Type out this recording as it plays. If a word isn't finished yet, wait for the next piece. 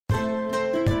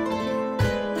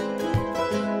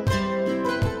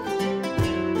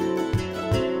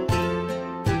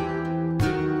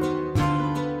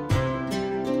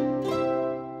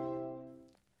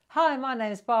Hi, my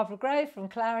name is Barbara Gray from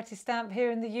Claritystamp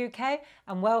here in the UK,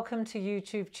 and welcome to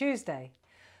YouTube Tuesday.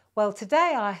 Well,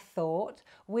 today I thought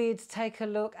we'd take a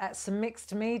look at some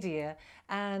mixed media,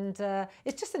 and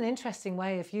it's just an interesting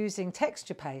way of using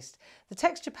texture paste. The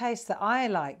texture paste that I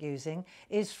like using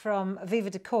is from Viva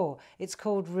Decor. It's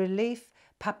called Relief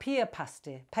Papier Paste,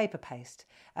 paper paste.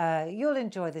 You'll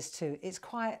enjoy this too. It's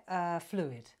quite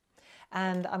fluid.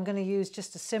 And I'm going to use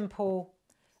just a simple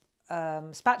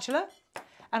spatula.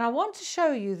 And I want to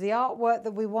show you the artwork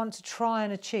that we want to try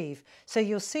and achieve. So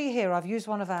you'll see here I've used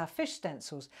one of our fish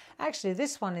stencils. Actually,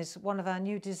 this one is one of our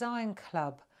new design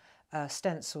club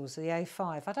stencils, the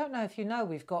A5. I don't know if you know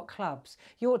we've got clubs.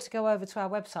 You ought to go over to our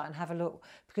website and have a look,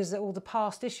 because all the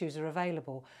past issues are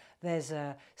available. There's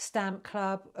a stamp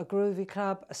club, a groovy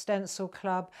club, a stencil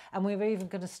club, and we're even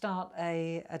going to start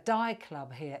a die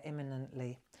club here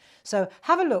imminently. So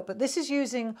have a look, but this is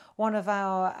using one of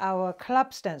our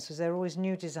club stencils. They're always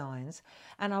new designs.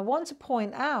 And I want to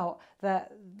point out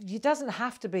that it doesn't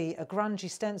have to be a grungy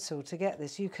stencil to get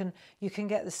this. You can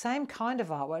get the same kind of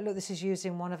artwork. Look, this is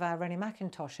using one of our Rennie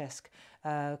Mackintosh-esque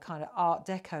kind of Art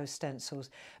Deco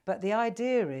stencils. But the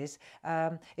idea is,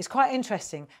 it's quite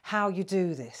interesting how you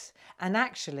do this. And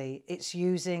actually, it's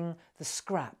using the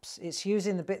scraps. It's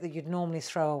using the bit that you'd normally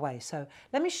throw away. So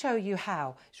let me show you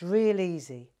how. It's real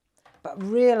easy, but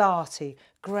real arty,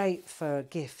 great for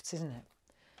gifts, isn't it?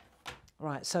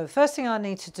 Right, so first thing I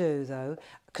need to do though,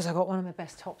 because I've got one of my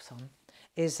best tops on,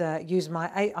 is use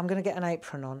I'm going to get an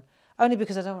apron on, only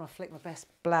because I don't want to flick my best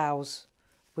blouse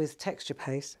with texture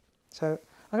paste. So I'm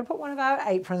going to put one of our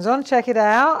aprons on, check it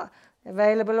out.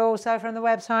 Available also from the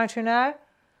website, you know.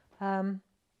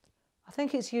 I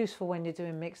think it's useful when you're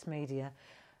doing mixed media,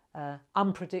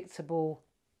 unpredictable,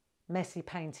 messy,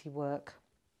 painty work.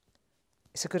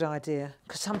 It's a good idea,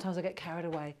 because sometimes I get carried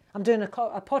away. I'm doing a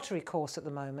pottery course at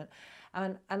the moment,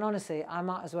 and honestly, I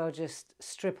might as well just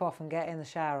strip off and get in the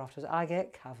shower afterwards. I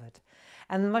get covered.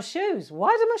 And my shoes,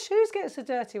 why do my shoes get so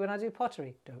dirty when I do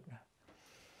pottery? Don't know.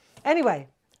 Anyway,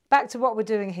 back to what we're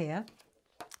doing here.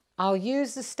 I'll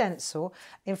use the stencil.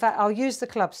 In fact, I'll use the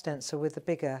club stencil with the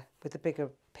bigger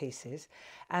pieces.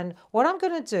 And what I'm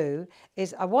going to do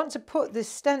is I want to put this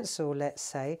stencil, let's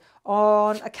say,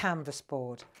 on a canvas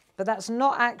board. But that's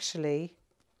not actually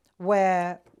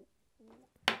where,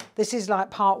 this is like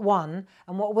part one,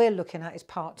 and what we're looking at is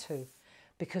part two,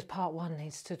 because part one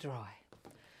needs to dry.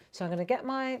 So I'm going to get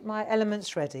my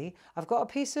elements ready. I've got a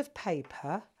piece of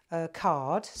paper, black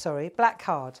card, 300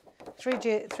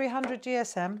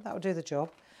 GSM, that will do the job.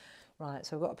 Right,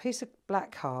 so I've got a piece of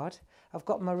black card. I've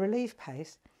got my relief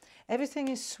paste. Everything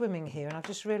is swimming here, and I've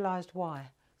just realised why.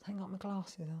 I haven't got my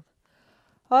glasses on.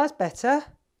 Oh, that's better.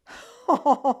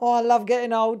 Oh, I love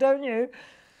getting old, don't you?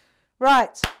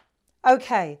 Right,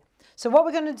 okay. So what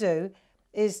we're going to do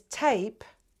is tape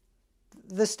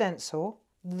the stencil,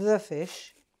 the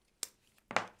fish,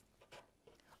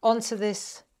 onto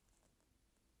this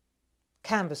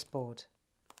canvas board.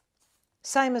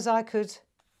 Same as I could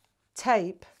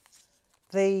tape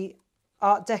the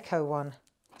Art Deco one.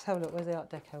 Let's have a look, where's the Art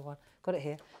Deco one? Got it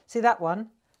here. See that one?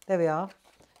 There we are.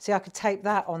 See, I could tape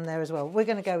that on there as well. We're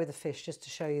going to go with the fish just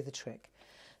to show you the trick.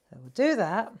 So we'll do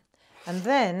that. And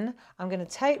then I'm going to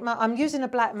take I'm using a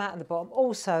black mat at the bottom,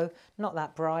 also not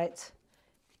that bright,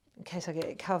 in case I get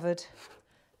it covered.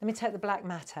 Let me take the black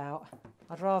mat out.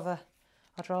 I'd rather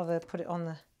put it on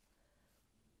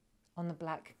the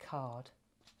black card.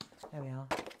 There we are,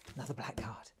 another black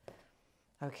card.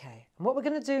 Okay, and what we're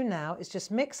going to do now is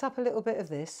just mix up a little bit of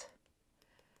this.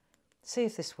 See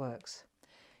if this works.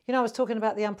 You know, I was talking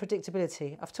about the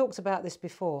unpredictability. I've talked about this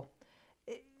before.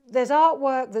 There's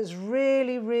artwork that's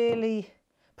really, really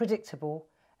predictable.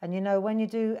 And you know, when you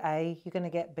do A, you're going to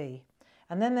get B.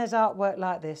 And then there's artwork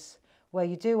like this, where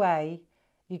you do A,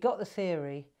 you got the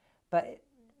theory, but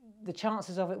the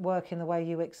chances of it working the way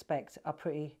you expect are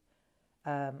pretty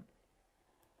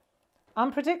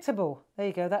unpredictable. There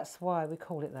you go, that's why we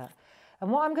call it that.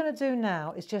 And what I'm going to do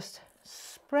now is just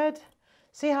spread,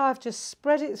 see how I've just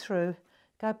spread it through,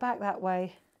 go back that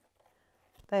way.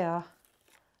 They are,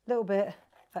 a little bit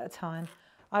at a time.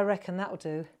 I reckon that'll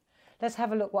do. Let's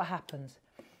have a look what happens.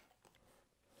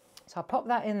 So I'll pop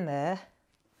that in there.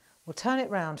 We'll turn it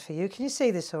round for you. Can you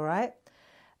see this all right?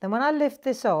 Then when I lift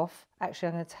this off, actually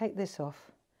I'm going to take this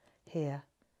off here.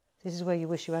 This is where you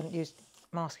wish you hadn't used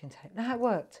masking tape. Now it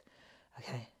worked.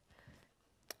 Okay.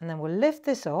 And then we'll lift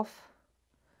this off.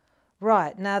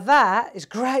 Right, now that is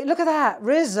great. Look at that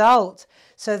result.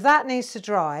 So that needs to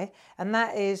dry, and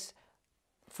that is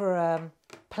for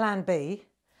plan B.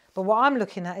 But what I'm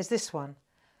looking at is this one.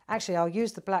 Actually, I'll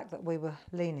use the black that we were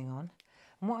leaning on.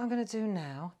 And what I'm going to do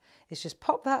now is just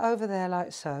pop that over there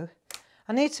like so.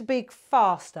 I need to be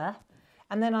faster,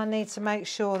 and then I need to make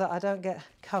sure that I don't get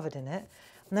covered in it.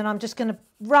 And then I'm just going to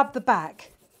rub the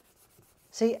back.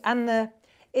 See, and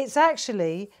it's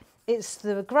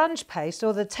the grunge paste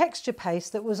or the texture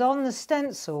paste that was on the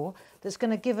stencil that's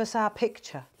going to give us our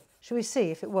picture. Shall we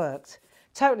see if it worked?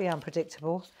 Totally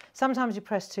unpredictable. Sometimes you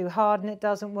press too hard and it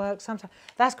doesn't work. Sometimes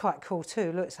that's quite cool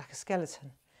too. Look, it's like a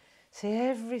skeleton. See,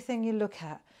 everything you look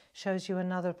at shows you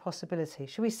another possibility.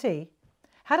 Shall we see?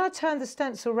 Had I turned the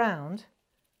stencil round,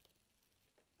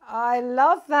 I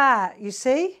love that. You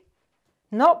see?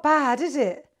 Not bad, is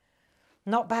it?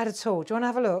 Not bad at all. Do you want to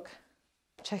have a look?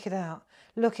 Check it out.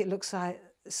 Look, it looks like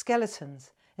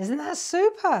skeletons. Isn't that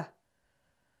super?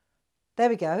 There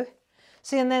we go.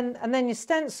 See, and then your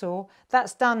stencil,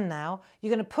 that's done now.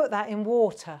 You're going to put that in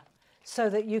water so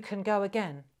that you can go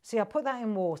again. See, I'll put that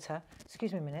in water.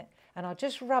 Excuse me a minute. And I'll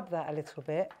just rub that a little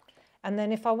bit. And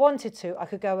then if I wanted to, I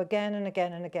could go again and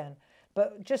again and again.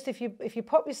 But just if you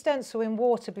pop your stencil in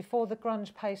water before the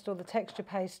grunge paste or the texture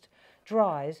paste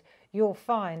dries, you'll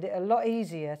find it a lot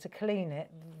easier to clean it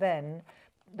than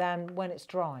when it's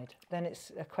dried. Then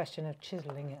it's a question of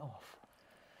chiseling it off.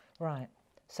 Right,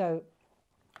 so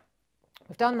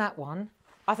we've done that one.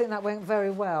 I think that went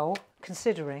very well,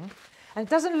 considering. And it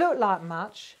doesn't look like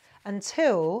much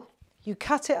until you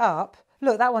cut it up.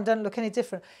 Look, that one doesn't look any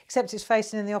different, except it's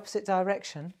facing in the opposite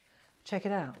direction. Check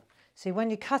it out. See,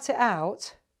 when you cut it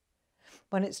out,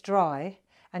 when it's dry,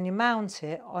 and you mount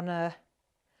it on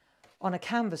a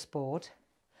canvas board,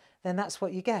 then that's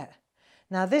what you get.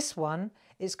 Now this one,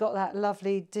 it's got that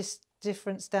lovely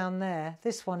difference down there.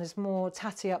 This one is more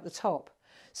tatty up the top.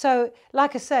 So,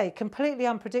 like I say, completely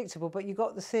unpredictable, but you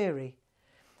got the theory.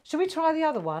 Shall we try the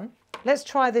other one? Let's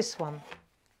try this one.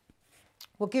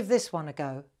 We'll give this one a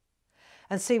go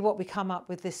and see what we come up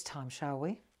with this time, shall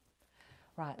we?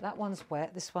 Right, that one's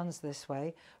wet, this one's this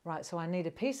way. Right, so I need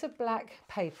a piece of black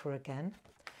paper again.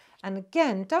 And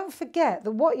again, don't forget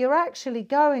that what you're actually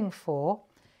going for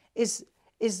is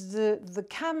the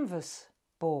canvas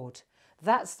board.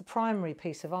 That's the primary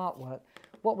piece of artwork.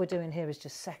 What we're doing here is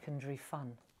just secondary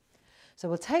fun. So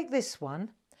we'll take this one.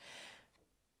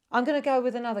 I'm going to go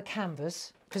with another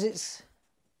canvas because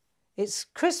it's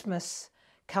Christmas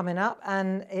coming up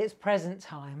and it's present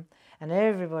time and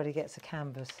everybody gets a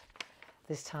canvas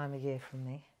this time of year from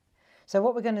me. So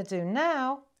what we're going to do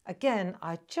now, again,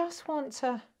 I just want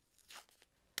to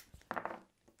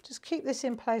just keep this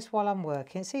in place while I'm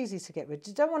working. It's easy to get rid of.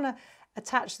 You don't want to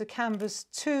attach the canvas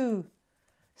too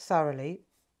thoroughly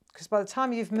because by the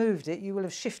time you've moved it, you will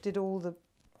have shifted all the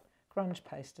grunge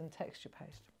paste and texture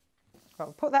paste. Right,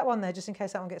 we'll put that one there just in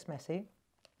case that one gets messy.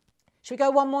 Should we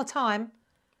go one more time?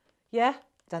 Yeah?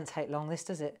 Doesn't take long, this,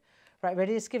 does it? Right,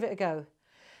 ready? Let's give it a go.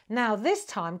 Now, this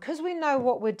time, because we know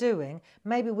what we're doing,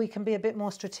 maybe we can be a bit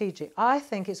more strategic. I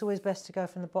think it's always best to go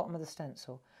from the bottom of the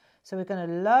stencil. So we're going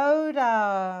to load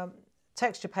our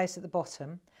texture paste at the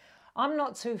bottom. I'm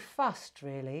not too fussed,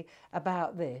 really,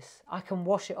 about this. I can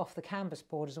wash it off the canvas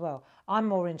board as well. I'm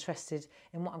more interested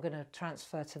in what I'm going to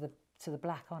transfer to the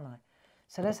black, aren't I?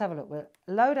 So let's have a look. We'll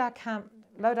load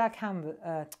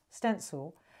our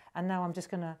stencil, and now I'm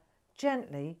just going to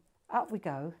gently, up we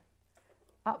go,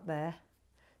 up there.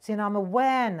 See, and I'm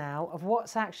aware now of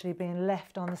what's actually being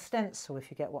left on the stencil, if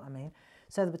you get what I mean.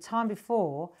 So the time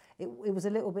before, it was a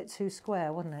little bit too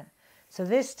square, wasn't it? So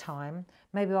this time,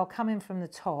 maybe I'll come in from the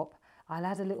top. I'll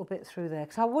add a little bit through there,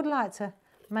 because I would like to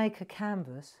make a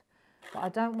canvas, but I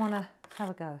don't want to have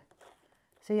a go.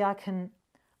 See, I can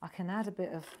add a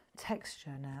bit of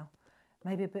texture now.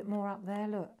 Maybe a bit more up there,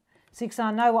 look. See, because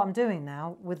I know what I'm doing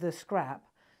now with the scrap,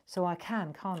 so I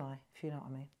can, can't I, if you know what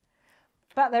I mean.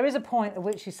 But there is a point at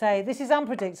which you say, this is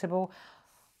unpredictable.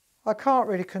 I can't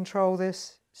really control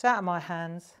this. It's out of my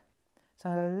hands. So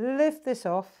I'm going to lift this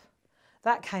off.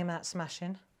 That came out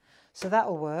smashing. So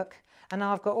that'll work. And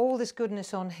now I've got all this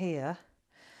goodness on here.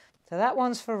 So that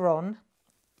one's for Ron.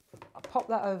 I'll pop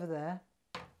that over there.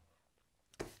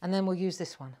 And then we'll use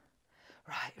this one.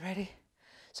 Right, ready?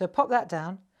 So pop that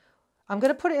down. I'm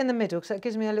going to put it in the middle because that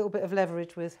gives me a little bit of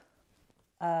leverage with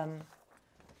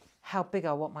how big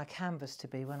I want my canvas to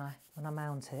be when I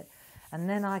mount it. And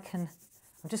then I'm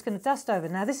just going to dust over.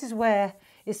 Now this is where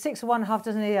it's 6 of one, half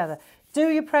dozen of the other. Do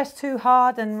you press too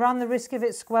hard and run the risk of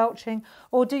it squelching?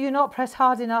 Or do you not press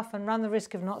hard enough and run the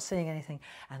risk of not seeing anything?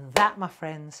 And that, my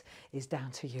friends, is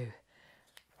down to you.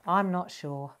 I'm not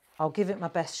sure. I'll give it my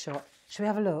best shot. Shall we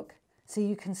have a look? See,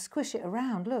 you can squish it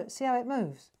around. Look, see how it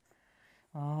moves?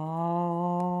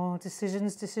 Oh,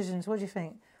 decisions, decisions. What do you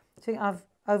think? Do you think I've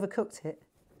overcooked it?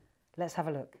 Let's have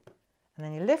a look. And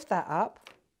then you lift that up.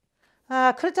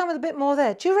 Could have done with a bit more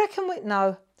there. Do you reckon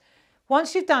no.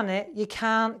 Once you've done it, you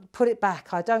can't put it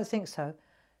back. I don't think so.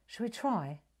 Should we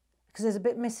try? Because there's a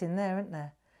bit missing there, isn't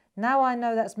there? Now I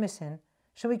know that's missing.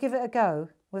 Shall we give it a go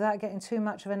without getting too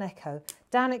much of an echo?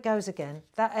 Down it goes again,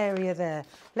 that area there.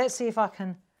 Let's see if I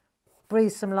can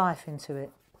breathe some life into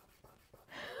it.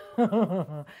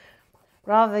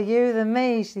 Rather you than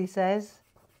me, she says.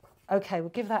 Okay, we'll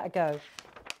give that a go.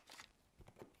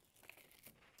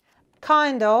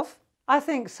 Kind of, I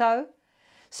think so.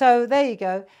 So there you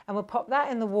go, and we'll pop that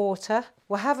in the water.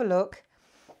 We'll have a look.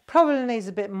 Probably needs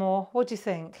a bit more, what do you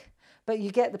think? But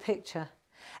you get the picture.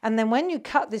 And then when you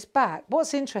cut this back,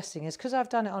 what's interesting is because I've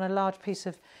done it on a large piece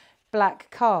of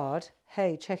black card,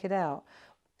 hey, check it out.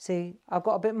 See, I've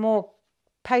got a bit more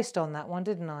paste on that one,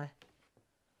 didn't I?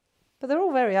 But they're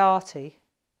all very arty.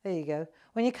 There you go.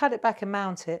 When you cut it back and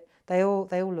mount it, they all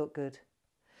look good.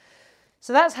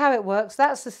 So that's how it works.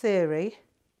 That's the theory.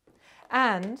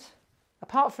 And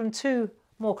apart from 2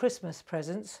 more Christmas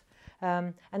presents,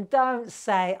 and don't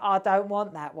say, I don't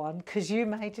want that one, because you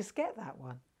may just get that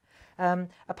one.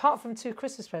 Apart from 2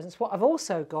 Christmas presents, what I've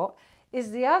also got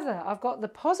is the other. I've got the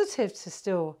positives to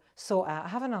still sort out,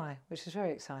 haven't I? Which is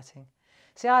very exciting.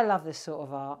 See, I love this sort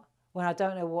of art when I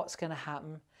don't know what's going to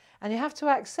happen. And you have to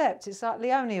accept, it's like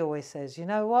Leonie always says, you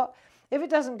know what? If it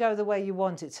doesn't go the way you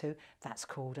want it to, that's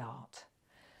called art.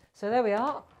 So there we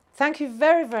are. Thank you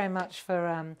very, very much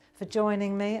for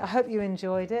joining me. I hope you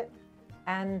enjoyed it.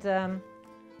 And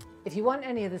if you want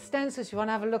any of the stencils, you want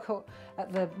to have a look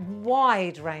at the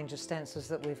wide range of stencils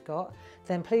that we've got,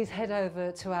 then please head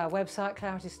over to our website,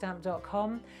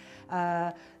 claritystamp.com.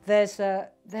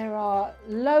 There are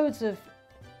loads of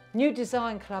new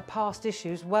Design Club past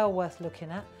issues, well worth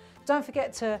looking at. Don't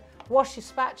forget to wash your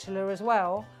spatula as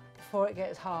well before it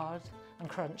gets hard and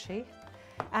crunchy.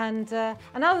 And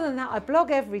other than that, I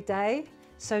blog every day,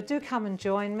 so do come and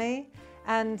join me.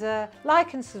 And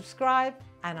like and subscribe,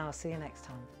 and I'll see you next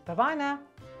time. Bye-bye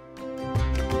now.